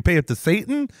God? Do you pay it to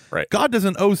Satan? Right. God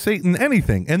doesn't owe Satan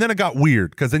anything. And then it got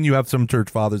weird because then you have some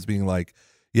church fathers being like,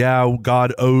 yeah,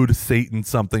 God owed Satan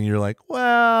something. You're like,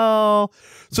 well,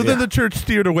 so then the church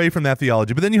steered away from that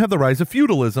theology. But then you have the rise of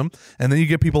feudalism, and then you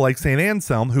get people like St.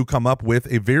 Anselm who come up with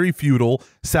a very feudal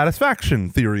satisfaction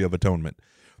theory of atonement,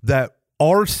 that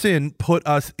our sin put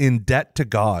us in debt to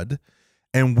God,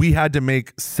 and we had to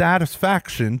make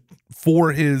satisfaction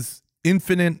for his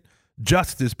infinite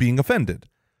justice being offended.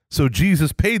 So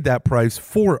Jesus paid that price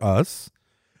for us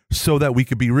so that we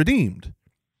could be redeemed.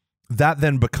 That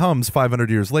then becomes, 500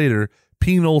 years later,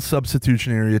 penal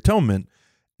substitutionary atonement.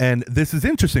 And this is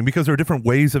interesting because there are different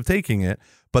ways of taking it.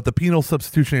 But the penal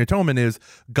substitutionary atonement is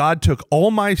God took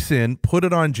all my sin, put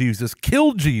it on Jesus,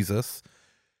 killed Jesus.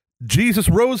 Jesus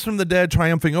rose from the dead,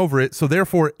 triumphing over it. So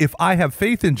therefore, if I have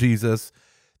faith in Jesus,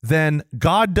 then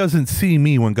God doesn't see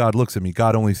me when God looks at me.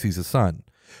 God only sees his son.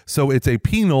 So it's a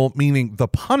penal, meaning the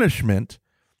punishment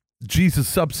Jesus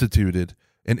substituted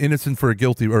an innocent for a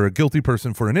guilty, or a guilty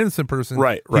person for an innocent person.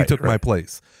 Right. He took my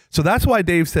place. So that's why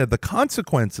Dave said the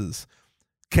consequences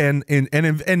can, and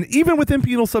even within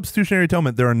penal substitutionary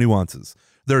atonement, there are nuances.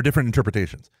 There are different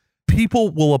interpretations. People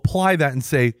will apply that and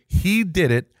say, he did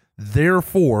it,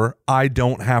 therefore I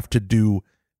don't have to do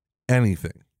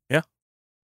anything. Yeah.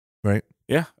 Right?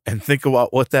 Yeah. And think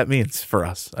about what that means for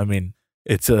us. I mean,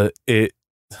 it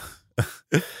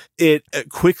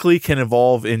quickly can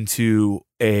evolve into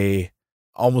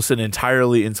almost an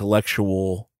entirely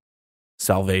intellectual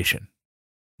salvation.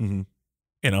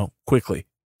 Mm-hmm. Quickly.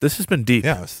 This has been deep.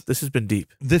 Yes. This has been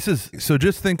deep. So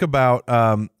just think about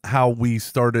how we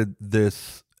started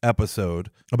this episode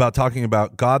about talking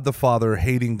about God the Father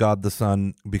hating God the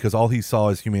Son because all he saw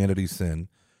is humanity's sin.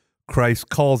 Christ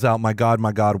calls out, my God,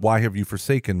 why have you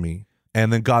forsaken me?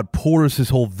 And then God pours his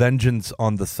whole vengeance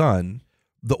on the Son.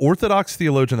 The Orthodox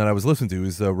theologian that I was listening to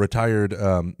is a retired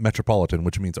metropolitan,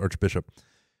 which means archbishop.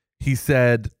 He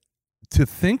said, to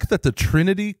think that the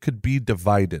Trinity could be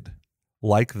divided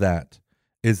like that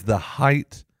is the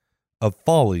height of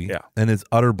folly and is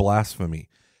utter blasphemy.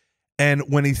 And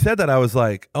when he said that, I was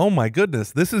like, oh my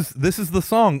goodness, this is the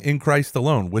song In Christ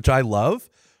Alone, which I love.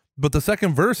 But the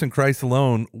second verse in Christ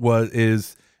Alone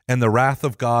is, and the wrath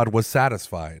of God was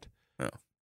satisfied.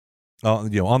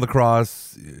 On the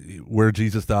cross where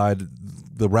Jesus died,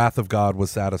 the wrath of God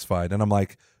was satisfied. And I'm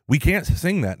like, we can't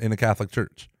sing that in a Catholic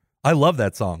church. I love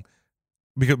that song,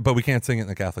 but we can't sing it in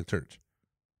the Catholic church.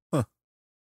 Huh.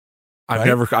 I've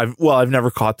never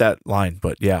caught that line,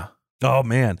 but yeah. Oh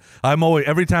man,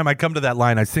 every time I come to that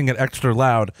line, I sing it extra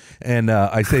loud, and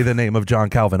I say the name of John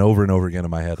Calvin over and over again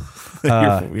in my head.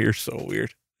 You're so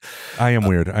weird. I am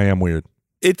weird.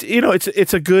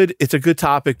 It's a good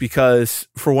topic because,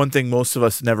 for one thing, most of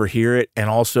us never hear it, and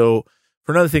also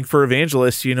for another thing, for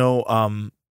evangelists,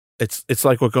 it's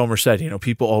like what Gomer said.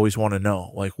 People always want to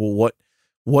know, like, well,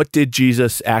 what did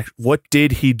Jesus act? What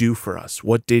did he do for us?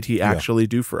 What did he actually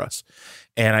do for us?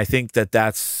 And I think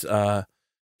that's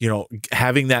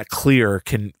having that clear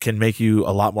can make you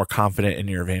a lot more confident in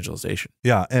your evangelization.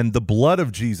 Yeah, and the blood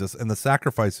of Jesus and the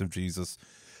sacrifice of Jesus,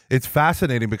 it's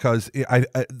fascinating because I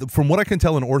from what I can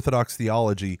tell in Orthodox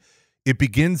theology, it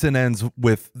begins and ends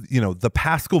with, the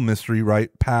Paschal mystery, right?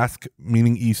 Pasch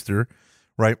meaning Easter,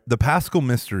 right? The Paschal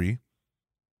mystery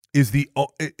is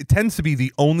it tends to be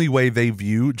the only way they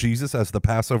view Jesus as the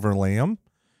Passover lamb,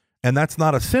 and that's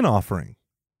not a sin offering.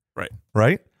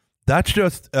 Right? That's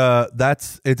just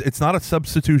it's not a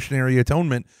substitutionary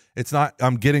atonement. It's not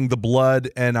I'm getting the blood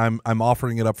and I'm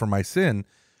offering it up for my sin.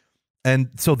 And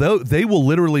so they will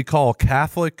literally call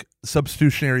Catholic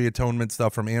substitutionary atonement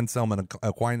stuff from Anselm and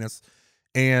Aquinas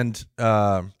and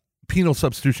penal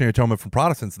substitutionary atonement from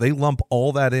Protestants. They lump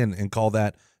all that in and call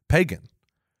that pagan.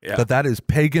 Yeah. That is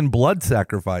pagan blood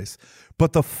sacrifice.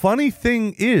 But the funny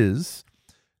thing is,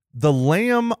 the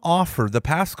lamb offered, the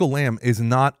Paschal lamb, is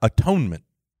not atonement.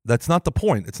 That's not the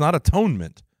point. It's not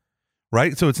atonement,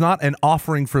 right? So it's not an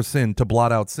offering for sin to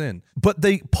blot out sin. But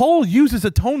Paul uses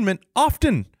atonement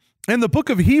often. In the book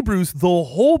of Hebrews, the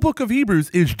whole book of Hebrews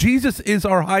is Jesus is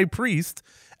our high priest,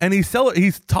 and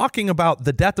he's talking about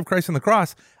the death of Christ on the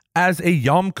cross as a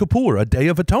Yom Kippur, a day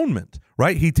of atonement,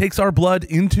 right? He takes our blood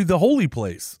into the holy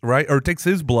place, right? Or takes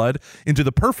his blood into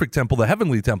the perfect temple, the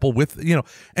heavenly temple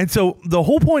and so the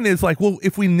whole point is like, well,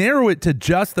 if we narrow it to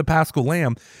just the Paschal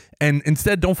lamb and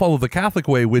instead don't follow the Catholic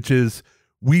way, which is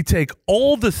we take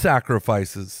all the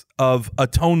sacrifices of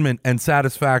atonement and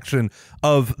satisfaction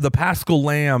of the Paschal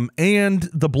lamb and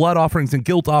the blood offerings and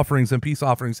guilt offerings and peace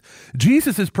offerings.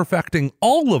 Jesus is perfecting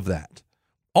all of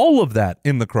that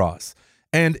in the cross.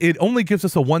 And it only gives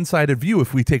us a one-sided view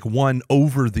if we take one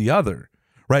over the other,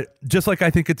 right? Just like I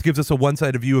think it gives us a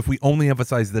one-sided view if we only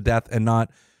emphasize the death and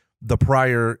not the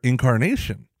prior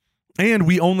incarnation. And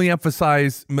we only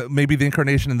emphasize maybe the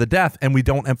incarnation and the death, and we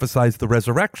don't emphasize the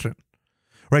resurrection,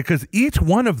 right? Because each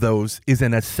one of those is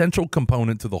an essential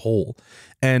component to the whole.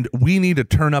 And we need to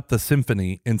turn up the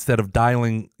symphony instead of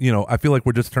dialing, I feel like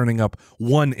we're just turning up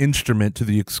one instrument to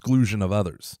the exclusion of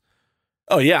others.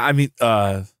 Oh, yeah. I mean,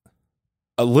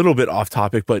 a little bit off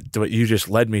topic, but what you just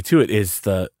led me to it is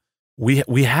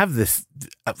we have this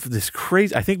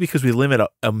crazy, I think because we live in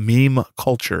a meme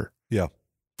culture. Yeah.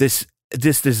 This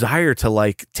desire to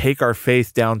like take our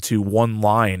faith down to one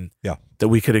line that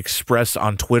we could express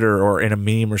on Twitter or in a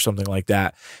meme or something like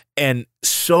that. And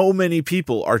so many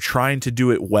people are trying to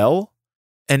do it well,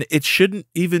 and it shouldn't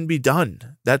even be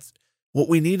done. That's what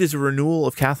we need, is a renewal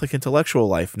of Catholic intellectual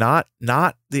life, not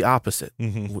the opposite.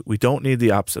 Mm-hmm. We don't need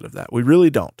the opposite of that. We really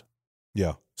don't.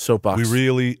 Yeah. Soapbox. We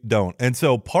really don't. And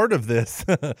so part of this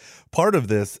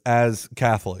as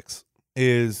Catholics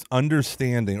is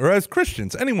understanding, or as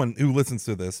Christians, anyone who listens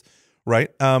to this, right,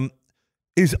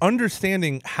 is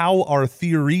understanding how our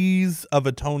theories of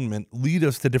atonement lead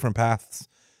us to different paths.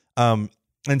 And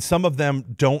some of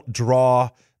them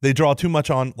they draw too much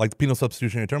on, like the penal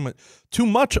substitutionary atonement, too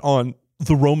much on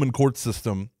the Roman court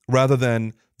system rather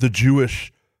than the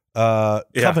Jewish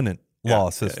covenant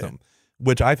law system,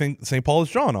 which I think St. Paul is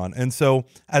drawn on. And so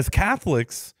as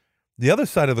Catholics, the other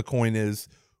side of the coin is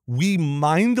we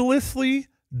mindlessly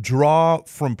draw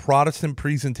from Protestant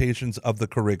presentations of the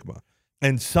Kerygma.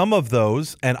 And some of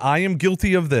those, and I am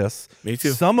guilty of this, me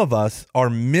too. Some of us are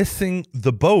missing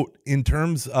the boat in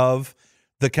terms of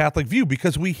the Catholic view,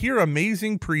 because we hear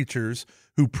amazing preachers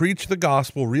who preach the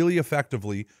gospel really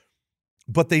effectively,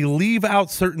 but they leave out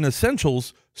certain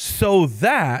essentials so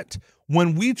that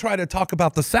when we try to talk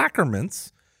about the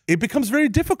sacraments, it becomes very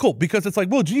difficult, because it's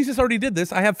like, well, Jesus already did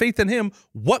this. I have faith in him.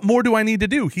 What more do I need to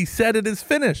do? He said it is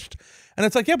finished. And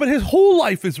it's like, yeah, but his whole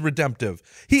life is redemptive.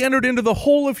 He entered into the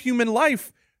whole of human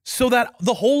life so that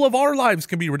the whole of our lives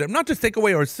can be redemptive, not just take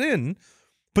away our sin,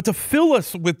 but to fill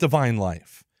us with divine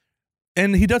life.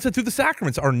 And he does it through the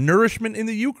sacraments, our nourishment in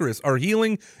the Eucharist, our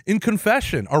healing in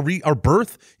confession, our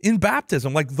birth in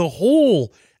baptism, like the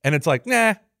whole. And it's like,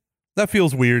 nah, that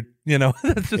feels weird.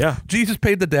 That's just, Jesus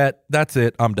paid the debt. That's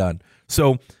it. I'm done.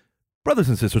 So, brothers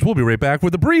and sisters, we'll be right back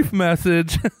with a brief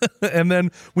message. And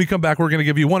then we come back, we're going to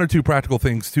give you one or two practical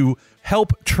things to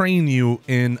help train you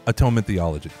in atonement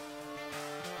theology.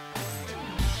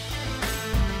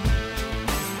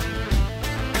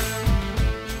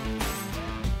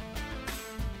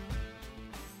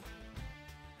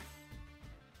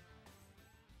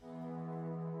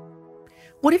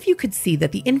 What if you could see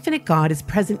that the infinite God is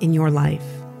present in your life?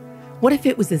 What if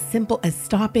it was as simple as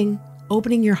stopping,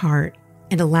 opening your heart,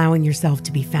 and allowing yourself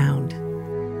to be found?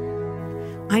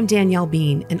 I'm Danielle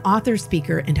Bean, an author,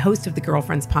 speaker, and host of the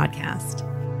Girlfriends podcast.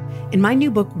 In my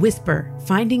new book, Whisper,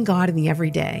 Finding God in the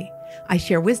Everyday, I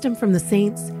share wisdom from the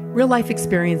saints, real-life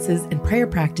experiences, and prayer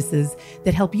practices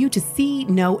that help you to see,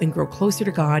 know, and grow closer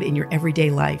to God in your everyday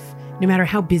life, no matter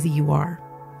how busy you are.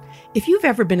 If you've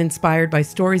ever been inspired by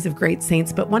stories of great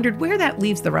saints but wondered where that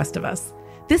leaves the rest of us,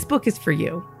 this book is for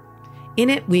you. In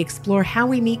it, we explore how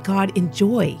we meet God in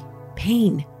joy,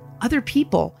 pain, other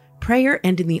people, prayer,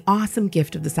 and in the awesome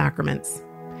gift of the sacraments.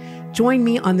 Join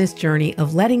me on this journey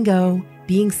of letting go,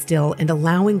 being still, and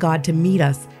allowing God to meet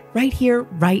us right here,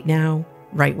 right now,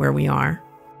 right where we are.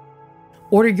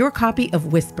 Order your copy of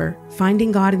Whisper,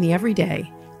 Finding God in the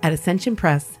Everyday at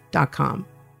ascensionpress.com.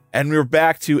 And we're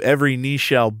back to Every Knee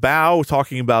Shall Bow,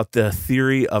 talking about the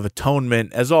theory of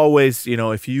atonement. As always,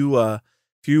 if you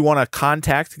want to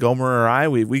contact Gomer or I,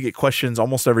 we get questions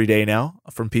almost every day now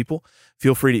from people.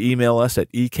 Feel free to email us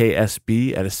at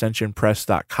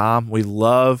eksb@ascensionpress.com. We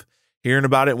love hearing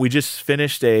about it. We just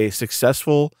finished a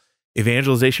successful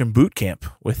evangelization boot camp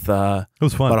with it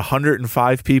was fun. About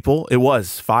 105 people. It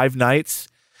was 5 nights,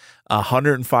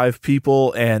 105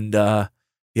 people, and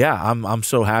I'm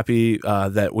so happy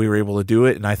that we were able to do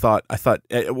it. And I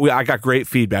got great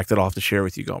feedback that I'll have to share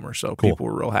with you, Gomer. So cool. People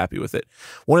were real happy with it.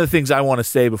 One of the things I want to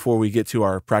say before we get to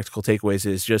our practical takeaways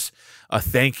is just a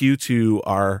thank you to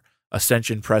our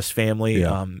Ascension Press family.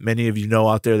 Yeah. Many of you know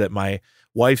out there that my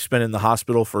wife's been in the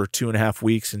hospital for 2.5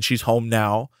 weeks and she's home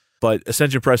now. But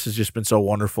Ascension Press has just been so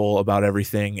wonderful about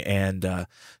everything and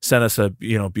sent us a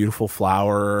beautiful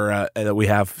flower that we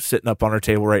have sitting up on our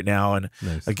table right now and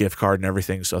nice. A gift card and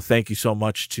everything. So thank you so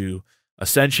much to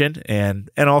Ascension and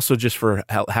also just for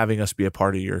having us be a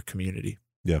part of your community.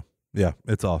 Yeah,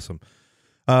 it's awesome.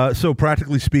 So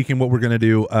practically speaking, what we're going to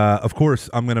do, of course,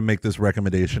 I'm going to make this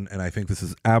recommendation, and I think this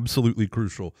is absolutely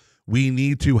crucial. We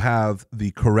need to have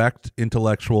the correct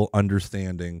intellectual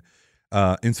understanding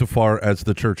insofar as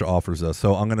the church offers us.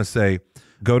 So I'm going to say,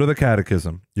 go to the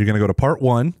Catechism. You're going to go to Part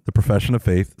 1, the Profession of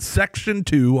Faith, Section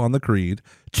 2 on the Creed,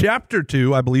 Chapter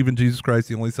 2, I believe in Jesus Christ,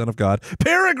 the only Son of God,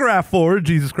 Paragraph 4,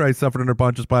 Jesus Christ suffered under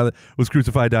Pontius Pilate, was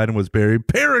crucified, died, and was buried.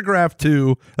 Paragraph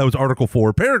 2, that was Article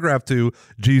 4. Paragraph 2,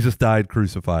 Jesus died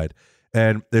crucified.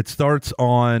 And it starts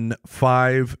on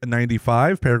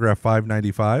 595, paragraph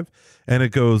 595, and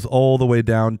it goes all the way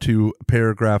down to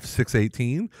paragraph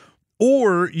 618.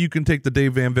 Or you can take the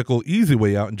Dave Van Vickle easy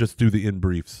way out and just do the in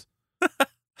briefs.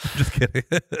 Just kidding.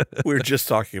 We were just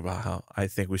talking about how I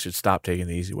think we should stop taking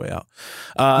the easy way out.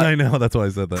 I know, that's why I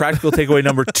said that. Practical takeaway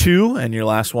number 2, and your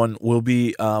last one will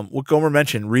be what Gomer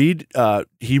mentioned. Read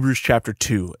Hebrews chapter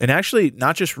 2. And actually,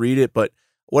 not just read it, but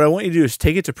what I want you to do is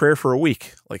take it to prayer for a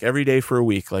week, like every day for a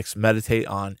week. Like meditate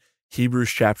on Hebrews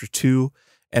chapter 2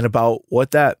 and about what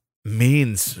that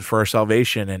means for our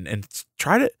salvation and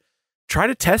try to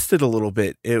test it a little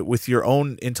bit with your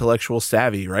own intellectual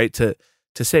savvy, right? To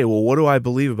say, well, what do I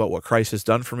believe about what Christ has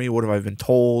done for me? What have I been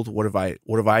told? What have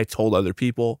I told other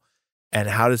people? And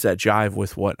how does that jive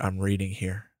with what I'm reading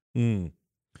here?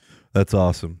 That's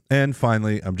awesome. And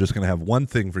finally, I'm just going to have one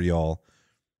thing for y'all.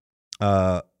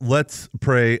 Let's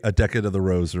pray a decade of the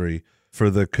Rosary for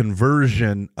the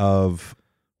conversion of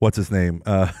what's his name?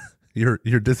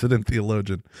 Your dissident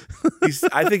theologian.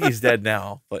 I think he's dead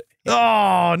now, but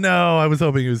oh no, I was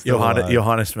hoping he was still alive.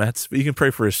 Johannes Metz. But you can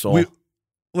pray for his soul.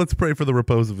 Let's pray for the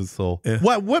repose of his soul. Yeah.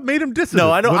 What made him dissident?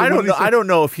 No, I don't know. I don't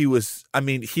know if he was. I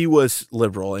mean, he was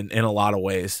liberal in a lot of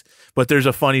ways. But there's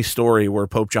a funny story where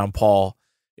Pope John Paul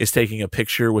is taking a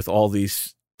picture with all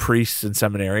these priests and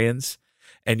seminarians,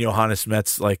 and Johannes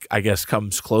Metz, like, I guess,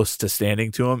 comes close to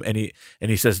standing to him, and he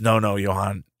says, "No,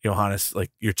 Johannes,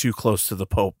 like, you're too close to the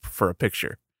Pope for a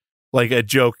picture," like a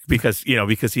joke because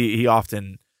he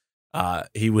often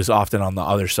he was often on the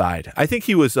other side. I think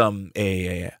he was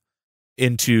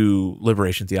into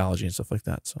liberation theology and stuff like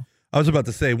that. So I was about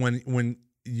to say when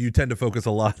you tend to focus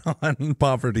a lot on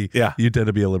poverty, you tend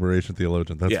to be a liberation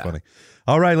theologian. That's funny.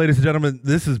 All right, ladies and gentlemen,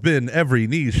 this has been Every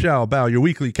Knee Shall Bow, your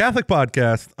weekly Catholic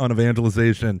podcast on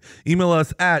evangelization. Email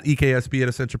us at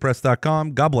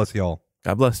eksb@ascensionpress.com. God bless y'all.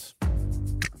 God bless.